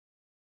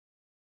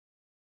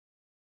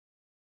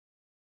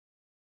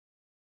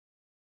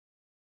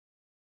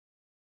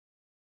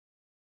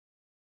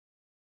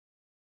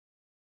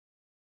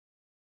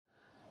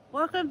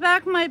Welcome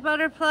back, my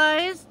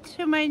butterflies,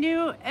 to my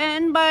new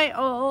and my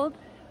old.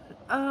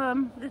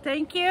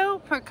 Thank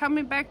you for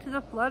coming back to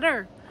the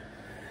Flutter.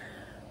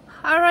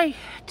 Alright,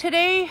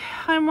 today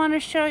I want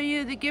to show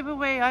you the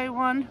giveaway I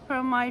won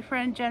from my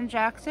friend Jen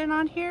Jackson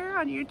on here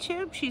on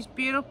YouTube. She's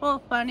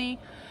beautiful, funny,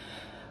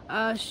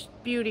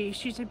 beauty.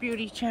 She's a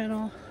beauty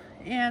channel.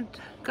 And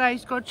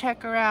guys, go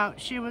check her out.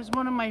 She was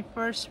one of my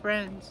first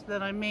friends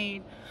that I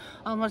made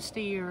almost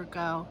a year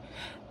ago.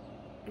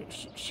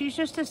 She's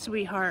just a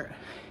sweetheart.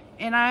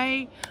 And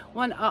I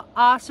won an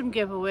awesome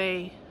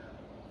giveaway.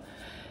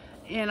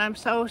 And I'm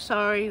so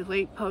sorry,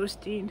 late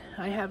posting.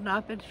 I have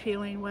not been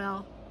feeling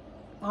well,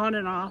 on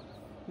and off,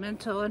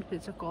 mental and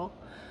physical,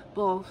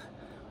 both.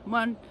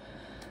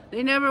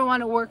 They never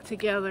want to work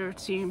together, it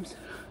seems.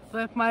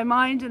 But if my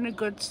mind's in a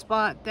good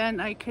spot, then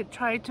I could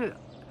try to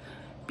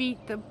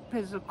beat the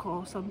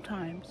physical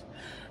sometimes.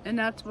 And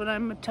that's what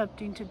I'm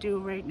attempting to do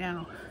right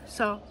now.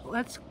 So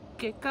let's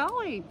get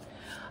going.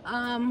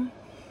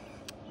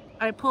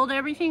 I pulled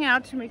everything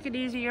out to make it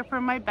easier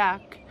for my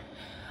back.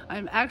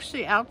 I'm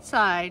actually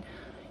outside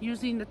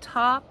using the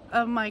top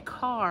of my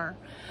car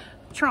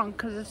trunk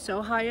because it's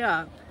so high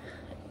up,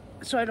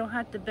 so I don't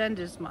have to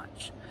bend as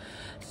much.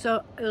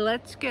 So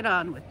let's get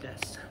on with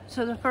this.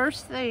 So the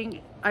first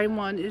thing I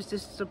want is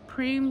this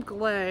Supreme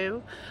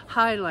Glow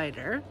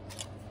highlighter.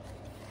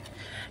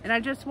 And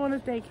I just want to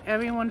thank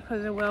everyone for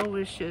the well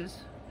wishes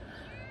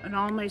on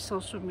all my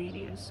social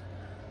medias.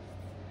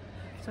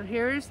 So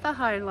here is the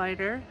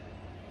highlighter.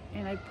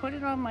 And I put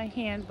it on my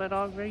hand, but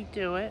I'll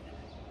redo it.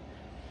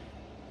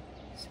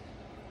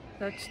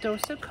 That's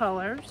Dose of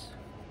Colors.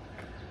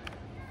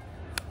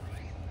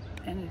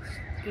 And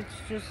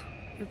it's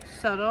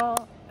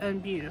subtle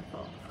and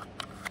beautiful.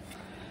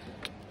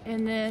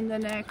 And then the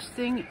next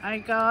thing I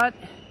got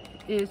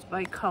is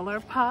by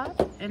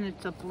ColourPop, and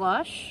it's a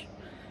blush.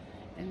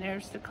 And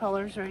there's the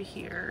colors right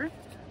here.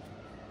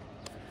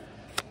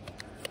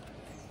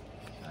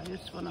 I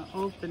just want to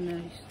open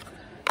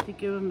these to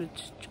give them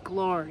its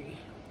glory.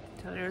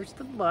 So there's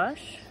the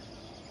blush.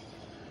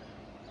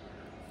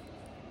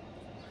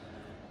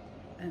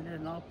 And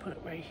then I'll put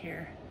it right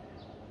here.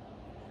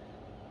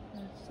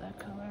 That's that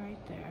color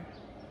right there.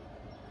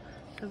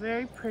 So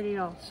very pretty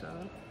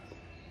also.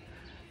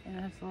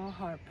 And it's a little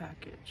heart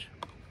package.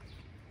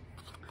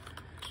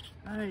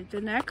 Alright,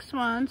 the next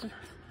ones,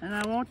 and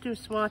I won't do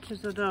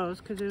swatches of those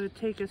because it would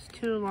take us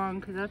too long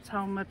because that's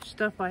how much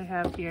stuff I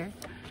have here,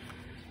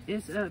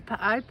 is a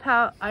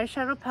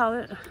eyeshadow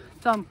palette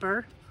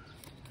Thumper.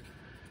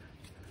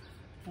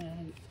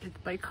 And it's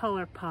by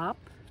ColourPop.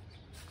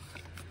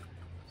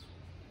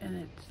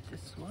 And it's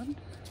this one.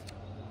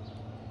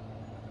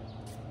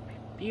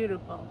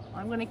 Beautiful.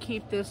 I'm going to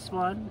keep this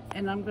one,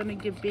 and I'm going to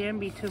give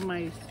Bambi to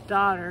my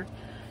daughter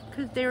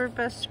because they were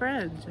best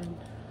friends. And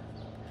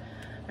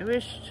I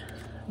wish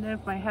that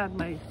if I had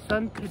my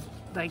son could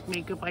like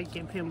makeup, I'd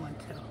give him one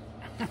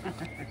too.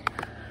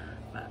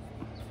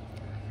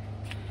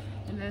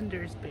 And then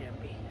there's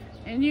Bambi.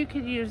 And you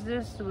could use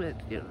this with,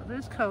 you know,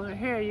 this color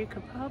here, you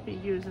could probably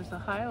use as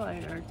a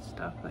highlighter and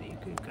stuff that you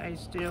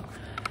guys do.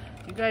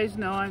 You guys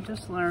know I'm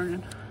just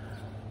learning.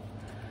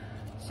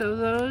 So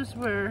those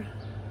were,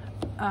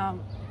 and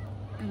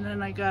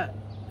then I got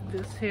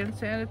this hand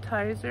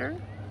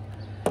sanitizer,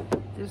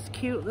 this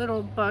cute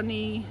little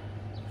bunny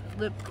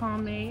lip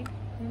pomade.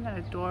 Isn't that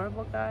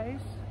adorable, guys?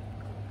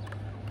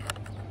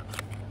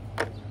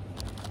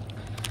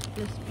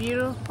 This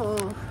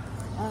beautiful,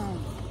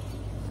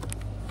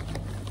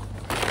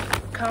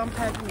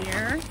 compact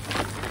mirror,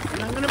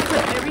 and I'm going to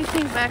put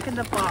everything back in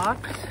the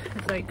box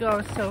as I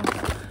go so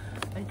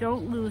I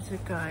don't lose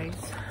it, guys.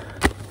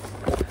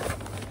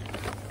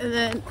 And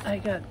then I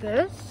got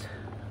this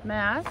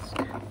mask.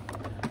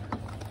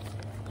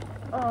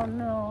 Oh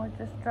no, I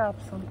just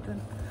dropped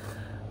something.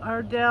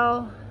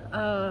 Ardell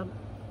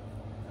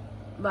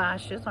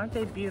lashes, aren't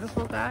they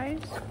beautiful, guys?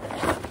 Now,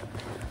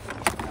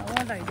 what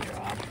did I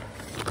drop?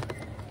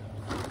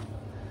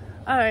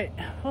 Alright,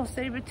 we'll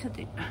save it to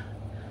the...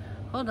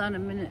 Hold on a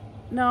minute.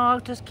 No, I'll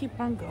just keep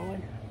on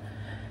going.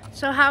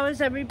 So how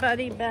has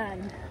everybody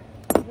been?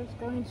 I'm just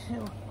going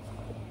to...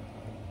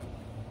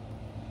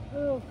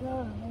 Oh,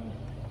 God.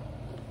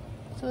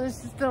 So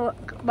this is the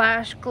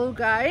lash glue,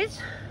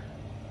 guys.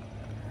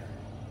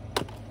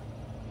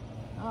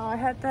 Oh, I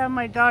had to have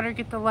my daughter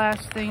get the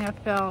last thing I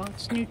fell.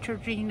 It's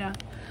Neutrogena.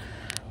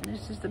 And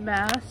this is the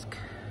mask.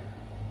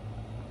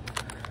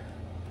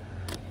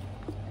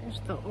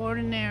 There's the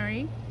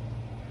Ordinary.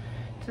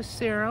 It's a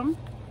serum.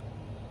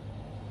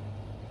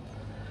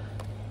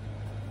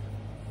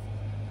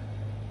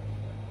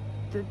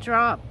 The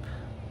Drop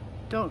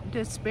Don't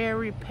Despair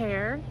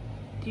Repair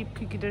Deep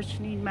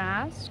Conditioning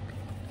Mask.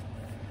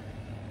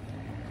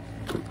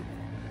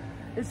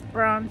 It's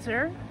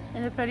bronzer,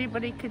 and if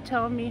anybody could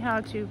tell me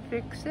how to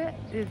fix it,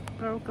 it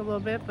broke a little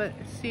bit, but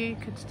see, you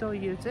could still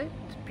use it.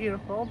 It's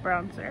beautiful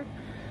bronzer.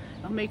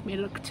 It'll make me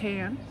look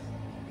tan.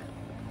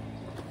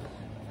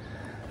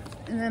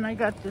 And then I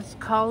got this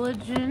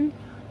collagen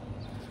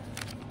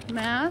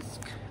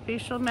mask,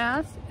 facial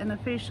mask, and a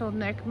facial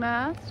neck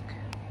mask.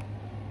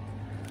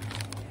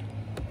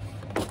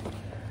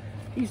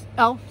 these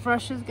e.l.f.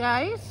 brushes,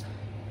 guys,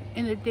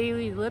 in a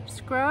daily lip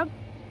scrub.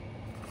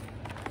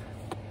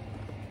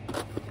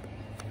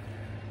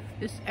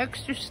 This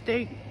Extra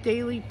Strength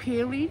daily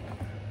peel.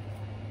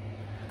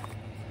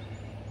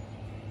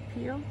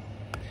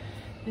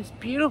 This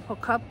beautiful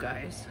cup,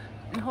 guys.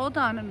 And hold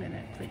on a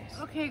minute, please.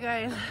 Okay,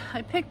 guys,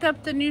 I picked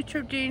up the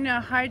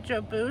Neutrogena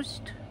Hydro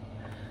Boost.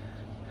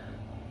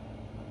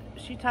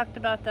 She talked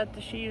about that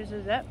she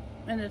uses it,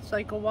 and it's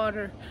like a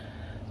water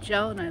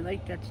gel, and I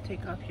like that to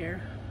take off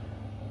here.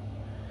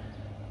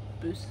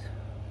 Boost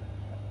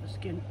the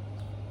skin.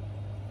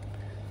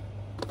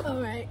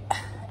 All right,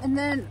 and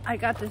then I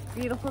got this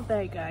beautiful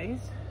bag, guys.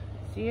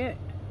 See it?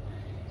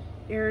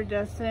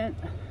 Iridescent,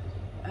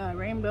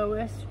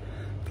 rainbowish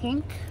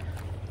pink,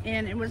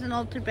 and it was an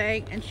Ulta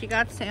bag, and she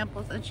got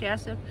samples, and she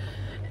asked if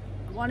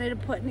I wanted to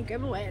put in a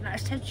giveaway, and I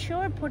said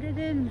sure, put it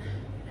in,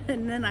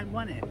 and then I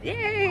won it.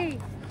 Yay!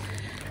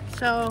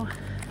 So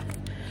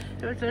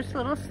there was this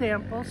little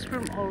samples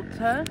from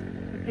Ulta,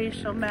 the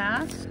facial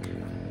mask,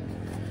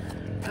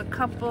 a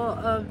couple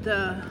of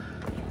the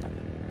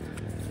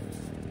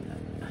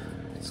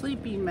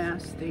sleeping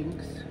mask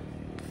things.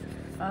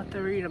 I'll have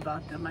to read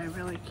about them. I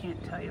really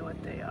can't tell you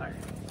what they are.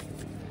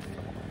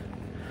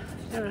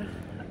 They're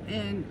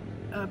in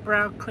a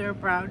clear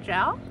brow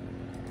gel,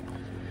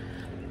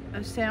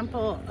 a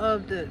sample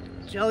of the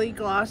Jelly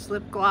Gloss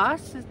lip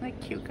gloss. Isn't that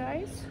cute,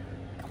 guys?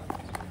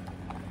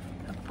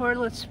 A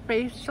poreless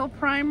facial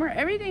primer.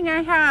 Everything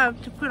I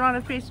have to put on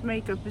a face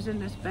makeup is in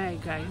this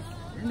bag, guys,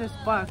 in this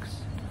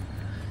box.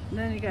 And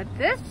then you got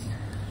this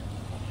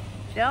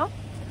gel,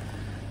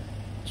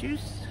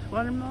 juice,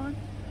 watermelon,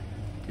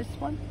 this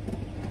one,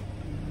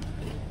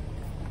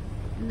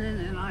 and then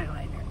an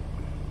eyeliner.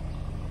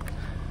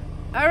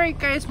 All right,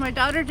 guys, my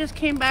daughter just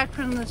came back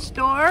from the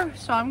store,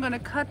 so I'm gonna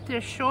cut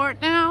this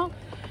short now.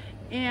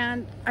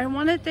 And I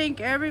want to thank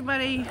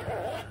everybody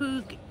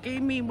who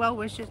gave me well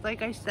wishes.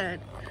 Like I said,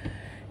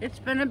 it's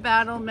been a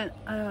battle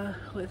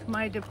with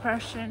my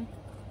depression,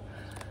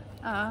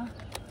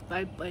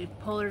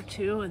 bipolar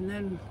 2, and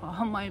then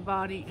all my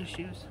body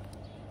issues.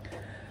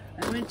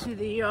 I went to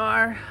the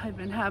ER.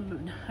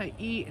 I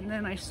eat and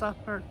then I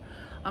suffer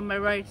on my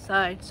right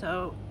side,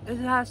 so it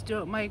has to do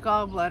with my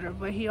gallbladder.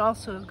 But he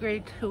also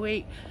agreed to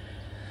wait.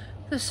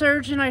 The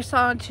surgeon I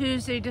saw on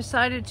Tuesday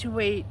decided to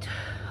wait.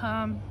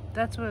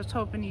 That's what I was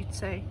hoping he'd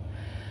say.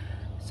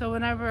 So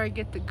whenever I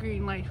get the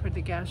green light for the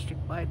gastric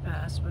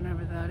bypass,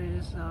 whenever that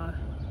is,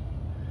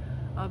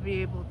 I'll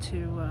be able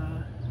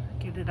to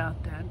get it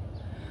out then.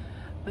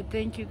 But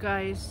thank you,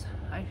 guys.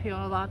 I feel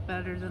a lot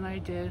better than I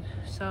did.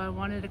 So I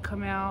wanted to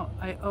come out.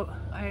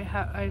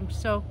 I'm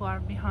so far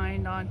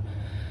behind on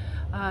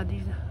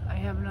these. I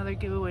have another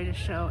giveaway to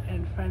show,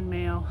 and friend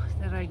mail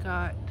that I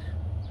got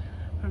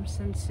from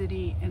Sin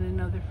City, and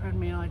another friend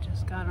mail I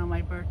just got on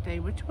my birthday,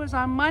 which was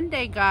on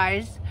Monday,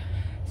 guys.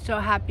 So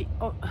happy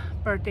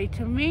birthday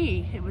to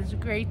me. It was a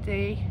great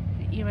day,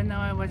 even though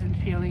I wasn't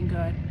feeling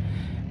good.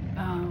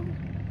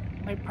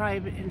 My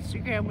private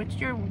Instagram, which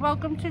you're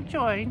welcome to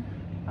join,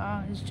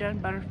 is Jen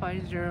Butterfly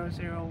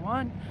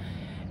 001,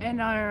 and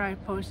there I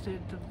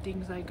posted the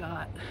things I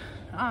got.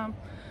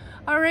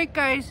 Alright,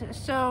 guys,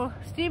 so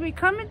Stevie,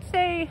 come and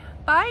say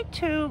bye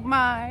to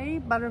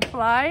my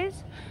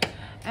butterflies.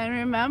 And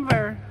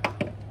remember,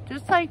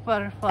 just like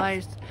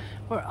butterflies,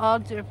 we're all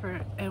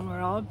different and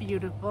we're all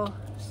beautiful.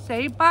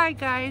 Say bye,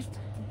 guys.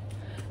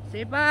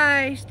 Say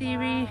bye,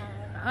 Stevie.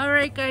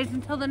 Alright, guys,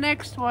 until the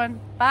next one.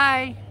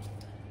 Bye.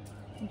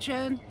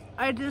 Jen,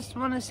 I just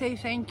want to say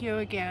thank you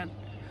again.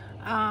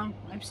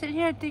 I'm sitting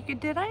here thinking,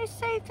 did I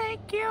say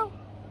thank you?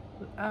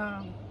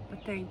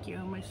 But thank you.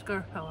 My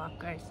scarf fell off,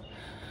 guys.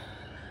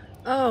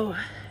 Oh,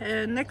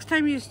 and next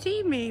time you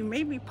see me,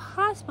 maybe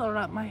possible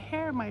that my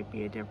hair might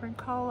be a different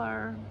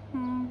color.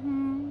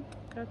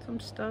 Got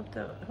some stuff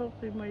that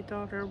hopefully my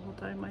daughter will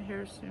dye my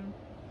hair soon.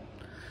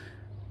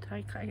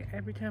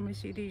 Every time I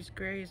see these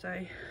grays,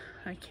 I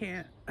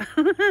can't.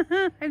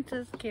 I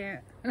just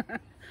can't.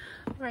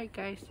 Alright,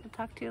 guys, I'll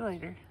talk to you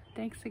later.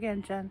 Thanks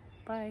again, Jen.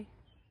 Bye.